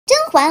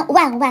嬛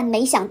万万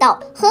没想到，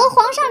和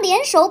皇上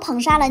联手捧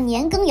杀了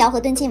年羹尧和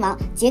敦亲王，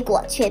结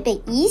果却被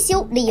宜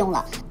修利用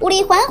了。武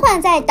力嬛嬛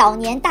在倒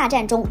年大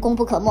战中功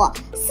不可没，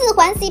四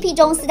环 CP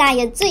中四大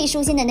爷最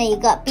舒心的那一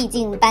个，毕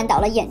竟扳倒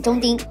了眼中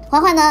钉。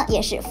嬛嬛呢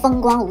也是风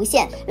光无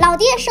限，老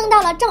爹升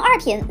到了正二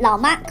品，老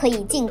妈可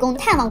以进宫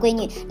探望闺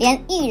女，连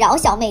玉娆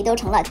小妹都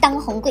成了当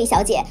红贵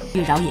小姐。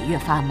玉娆也越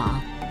发忙。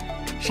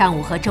上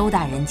午和周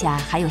大人家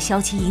还有萧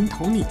齐莹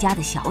同里家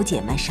的小姐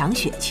们赏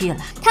雪去了。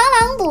螳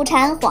螂捕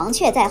蝉，黄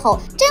雀在后。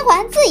甄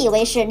嬛自以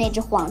为是那只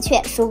黄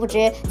雀，殊不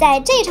知在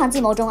这场计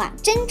谋中啊，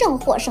真正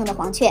获胜的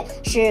黄雀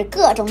是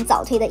各种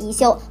早推的宜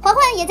修。嬛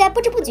嬛也在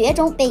不知不觉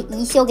中被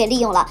宜修给利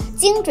用了，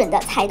精准的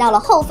踩到了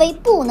后妃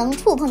不能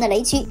触碰的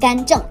雷区干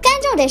政。干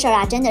政这事儿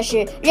啊，真的是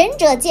仁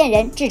者见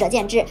仁，智者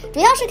见智，主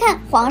要是看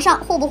皇上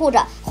护不护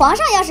着。皇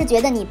上要是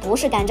觉得你不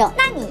是干政，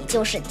那你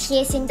就是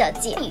贴心的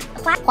解语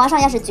花；皇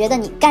上要是觉得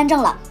你干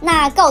政了，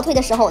那告退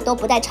的时候都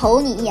不带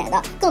瞅你一眼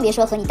的，更别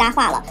说和你搭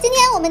话了。今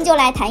天我们就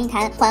来谈一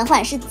谈嬛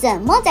嬛是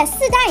怎么在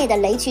四大爷的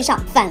雷区上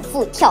反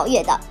复跳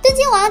跃的。敦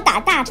亲王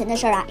打大臣的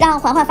事儿啊，让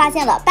嬛嬛发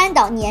现了扳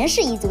倒年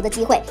氏一族的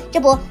机会。这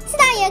不，四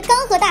大爷刚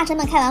和大臣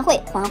们开完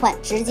会，嬛嬛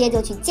直接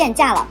就去见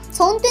驾了。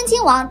从敦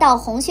亲王到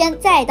洪轩，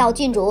再到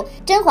郡主，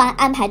甄嬛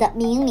安排的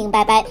明明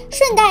白白，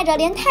顺带着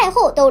连太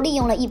后都利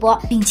用了一波，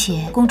并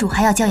且公主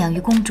还要教养于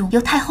宫中，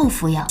由太后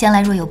抚养，将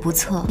来若有不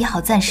测，也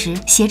好暂时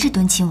挟制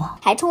敦亲王。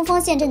还冲锋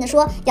陷阵的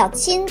说要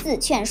亲自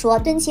劝说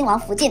敦亲王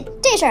服晋。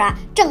这事儿啊，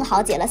正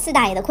好解了四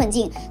大爷的困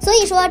境。所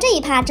以说这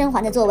一趴甄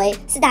嬛的作为，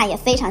四大爷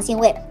非常欣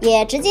慰，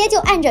也直接就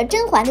按着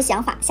甄嬛的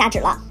想法下旨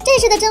了。这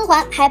时的甄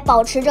嬛还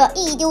保持着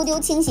一丢丢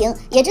清醒，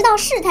也知道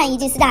试探一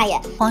句四大爷，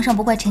皇上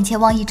不怪臣妾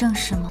妄议政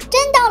事吗？真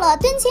到了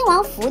敦亲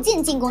王福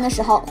晋进宫的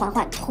时候，嬛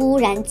嬛突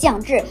然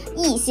降智，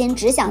一心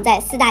只想在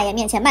四大爷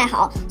面前卖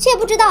好，却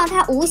不知道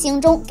他无形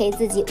中给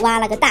自己挖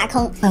了个大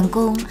坑。本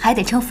宫还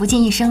得称福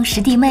晋一声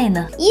十弟妹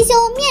呢。宜修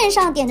面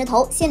上点着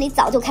头，心里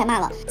早就开骂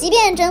了。即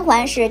便甄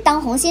嬛是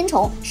当红新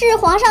宠，是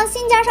皇上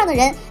心尖上的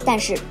人，但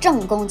是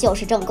正宫就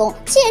是正宫，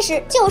妾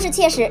室就是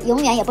妾室，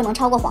永远也不能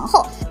超过皇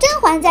后。甄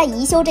嬛在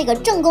宜修这个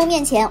正宫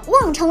面前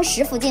妄称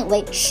石福晋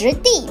为十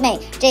弟妹，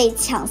这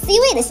抢 C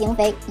位的行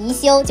为，宜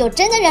修就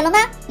真的忍了吗？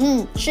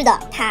是的，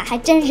他还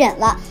真忍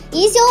了。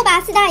宜修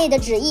把四大爷的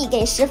旨意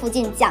给石福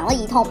晋讲了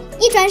一通，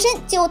一转身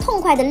就痛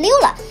快的溜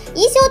了。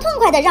宜修痛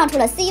快的让出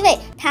了 C 位，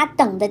他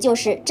等的就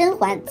是甄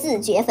嬛自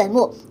掘坟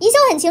墓。宜修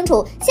很清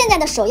楚，现在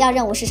的首要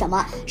任务是什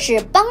么？是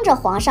帮着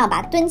皇上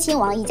把敦亲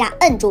王一家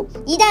摁住。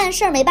一旦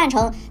事儿没办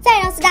成，再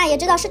让四大爷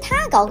知道是他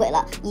搞鬼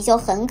了，宜修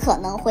很可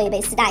能会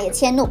被四大爷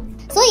迁怒。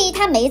所以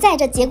他没在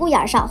这节骨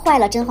眼上坏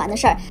了甄嬛的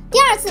事儿。第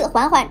二次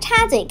嬛嬛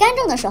插嘴干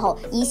政的时候，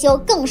宜修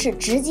更是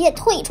直接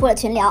退出了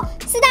群聊。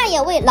四大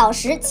爷为老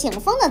实请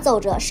封的奏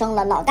折生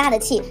了老大的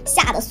气，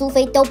吓得苏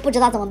菲都不知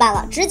道怎么办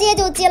了，直接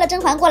就接了甄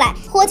嬛过来。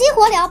火急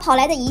火燎跑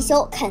来的宜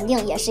修肯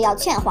定也是要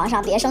劝皇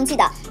上别生气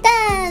的，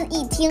但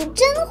一听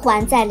甄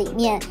嬛在里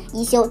面，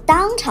宜修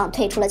当场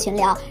退出了群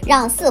聊，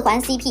让四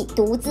环 CP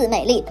独自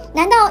美丽。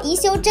难道宜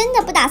修真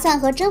的不打算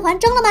和甄嬛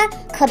争了吗？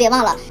可别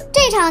忘了，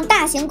这场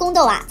大型宫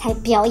斗啊，才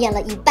表演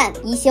了一半，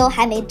宜修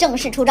还没正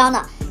式出招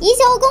呢。宜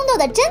修宫斗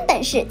的真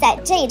本事在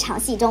这场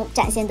戏中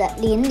展现得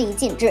淋漓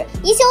尽致。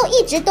宜修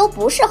一直都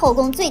不是后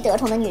宫最得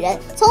宠的女人，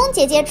从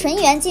姐姐纯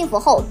元进府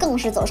后更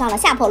是走上了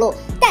下坡路，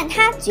但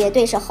她绝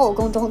对是后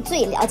宫中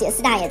最了解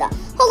四大爷的。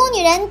后宫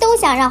女人都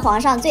想让皇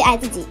上最爱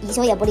自己，宜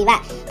修也不例外，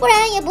不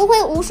然也不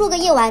会无数个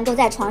夜晚都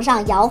在床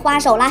上摇花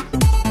手啦。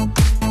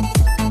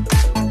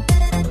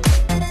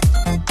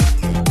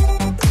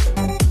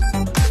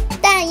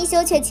宜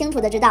修却清楚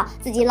地知道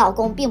自己老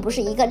公并不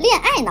是一个恋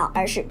爱脑，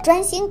而是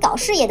专心搞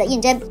事业的胤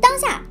禛。当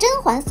下甄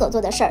嬛所做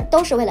的事儿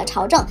都是为了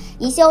朝政，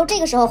宜修这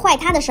个时候坏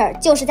她的事儿，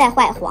就是在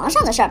坏皇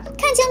上的事儿。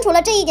看清楚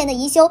了这一点的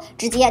宜修，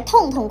直接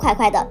痛痛快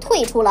快地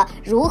退出了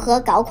如何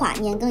搞垮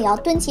年羹尧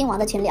敦亲王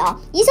的群聊。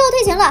宜修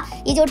退群了，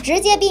也就直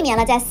接避免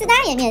了在四大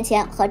爷面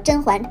前和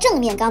甄嬛正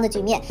面刚的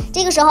局面。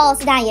这个时候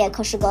四大爷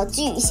可是个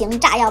巨型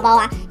炸药包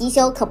啊，宜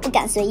修可不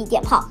敢随意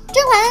点炮。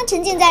甄嬛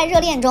沉浸在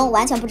热恋中，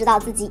完全不知道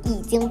自己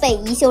已经被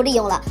宜修利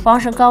用了。皇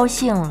上高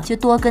兴了就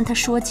多跟他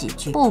说几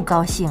句，不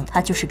高兴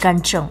他就是干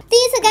政。第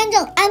一次干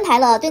政安排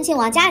了敦亲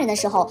王家人的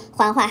时候，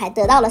嬛嬛还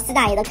得到了四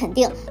大爷的肯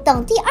定。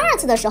等第二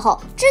次的时候，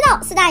知道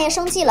四大爷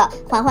生气了，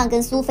嬛嬛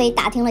跟苏菲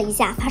打听了一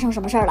下发生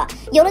什么事儿了。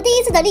有了第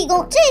一次的立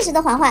功，这时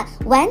的嬛嬛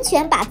完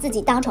全把自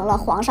己当成了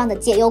皇上的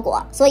解忧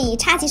果，所以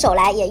插起手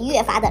来也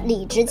越发的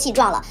理直气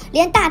壮了，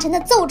连大臣的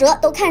奏折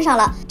都看上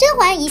了。甄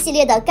嬛一系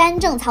列的干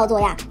政操作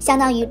呀，相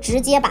当于直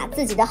接把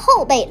自己的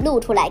后背露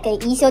出来给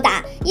宜修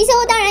打。宜修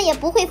当然也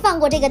不会放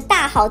过这个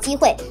大好机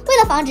会，为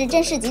了防止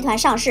甄氏集团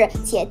上市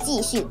且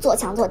继续做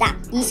强做大，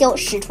宜修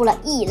使出了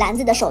一篮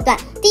子的手段。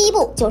第一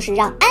步就是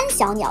让安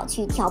小鸟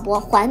去挑拨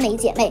环美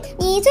姐妹，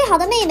你最好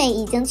的妹妹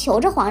已经求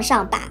着皇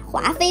上把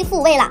华妃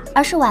复位了，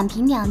而是婉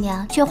嫔娘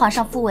娘劝皇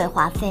上复位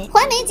华妃。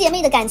环美姐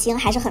妹的感情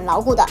还是很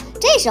牢固的，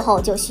这时候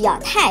就需要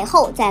太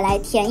后再来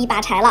添一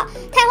把柴了。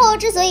太后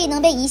之所以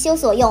能被宜修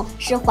所用，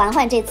是嬛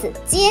嬛这次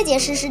结结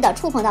实实的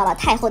触碰到了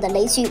太后的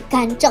雷区，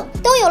干政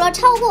都有了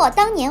超过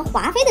当年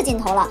华妃的劲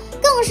头了，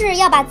更是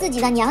要把自己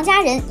的娘家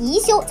人宜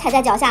修踩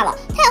在脚下了，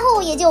太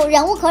后也就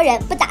忍无可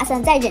忍，不打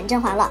算再忍甄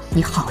嬛了。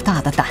你好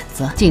大的胆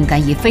子，竟敢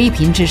以妃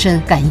嫔之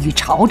身干预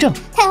朝政！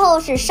太后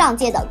是上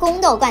届的宫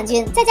斗冠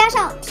军，再加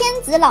上天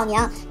子老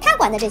娘，她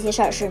管的这些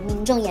事儿是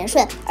名正言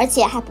顺，而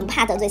且还不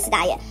怕得罪四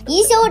大爷。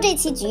宜修这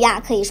期局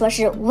啊，可以说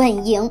是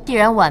稳赢。既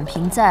然婉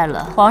嫔在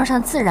了，皇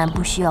上自然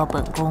不需要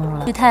本宫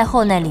了，去太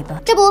后那里吧。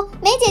这不，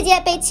梅姐姐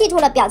被气出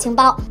了表情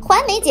包，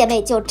环梅姐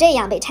妹就这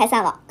样被拆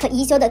散了。可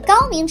宜修的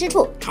高明之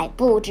处还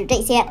不止这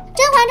些。《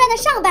甄嬛传》的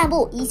上半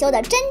部，宜修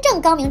的真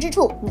正高明之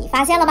处，你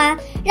发现了吗？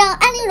让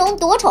安陵容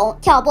夺宠，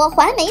挑拨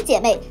环梅姐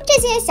妹，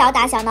这些小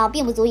打小闹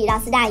并不足以让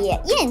四大爷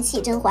厌弃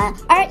甄嬛。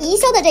而宜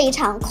修的这一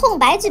场空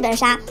白剧本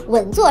杀，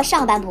稳坐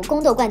上半部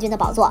宫斗冠军的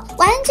宝座。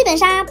玩剧本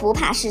杀不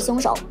怕是凶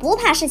手，不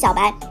怕是小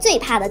白，最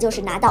怕的就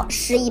是拿到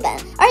失忆本。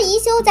而宜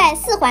修在《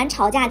四环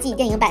吵架记》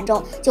电影版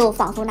中，就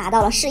仿佛拿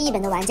到了失忆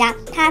本的玩家。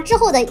他之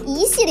后的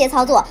一系列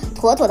操作，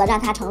妥妥的让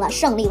他成了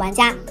胜利玩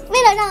家。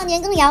为了让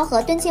年羹尧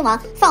和敦亲王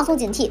放松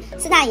警惕，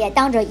四大爷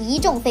当着一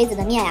众妃子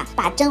的面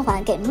把甄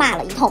嬛给骂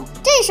了一通。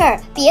这事儿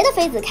别的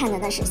妃子看的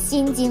那是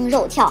心惊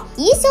肉跳，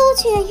宜修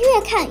却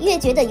越看越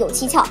觉得有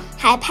蹊跷，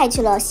还派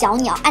去了小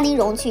鸟安陵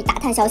容去打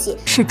探消息。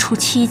事出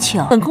蹊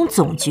跷，本宫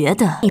总觉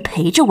得你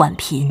陪着婉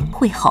嫔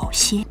会好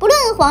些。不论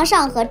皇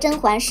上和甄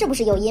嬛是不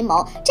是有阴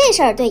谋，这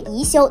事儿对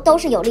宜修都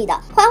是有利的。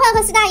嬛嬛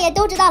和四大爷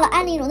都知道了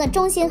安陵容的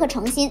忠心和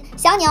诚心，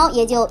小鸟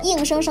也就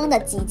硬生生的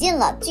挤进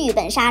了剧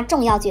本杀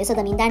重要角色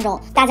的名单中。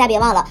大家别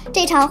忘了，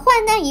这场患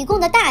难与共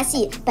的大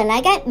戏本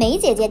来该梅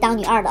姐姐当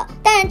女二的，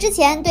但之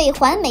前对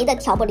环梅的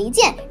挑拨离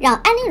间，让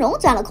安陵容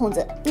钻了空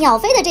子。鸟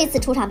妃的这次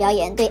出场表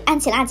演对安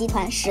琪拉集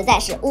团实在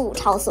是物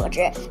超所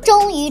值，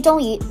终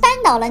于扳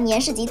倒了年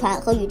氏集团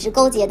和与之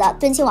勾结的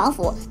敦亲王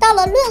府。到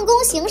了论功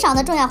行赏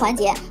的重要环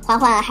节，嬛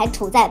嬛还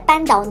处在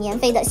扳倒年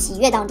妃的喜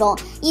悦当中，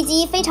以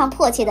及非常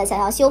迫切的想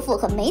要修复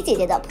和梅姐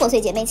姐的破碎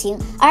姐妹情。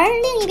而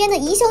另一边的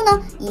宜修呢，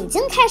已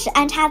经开始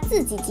安插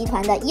自己集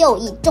团的右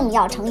翼重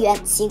要成员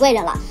祺贵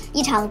人了。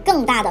一场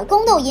更大的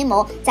宫斗阴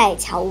谋在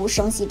悄无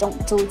声息中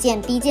逐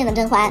渐逼近了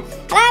甄嬛。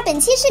好啦，本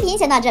期视频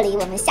先到这里，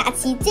我们下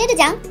期接着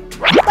讲。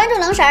关注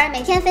冷婶儿，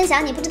每天分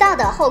享你不知道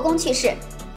的后宫趣事。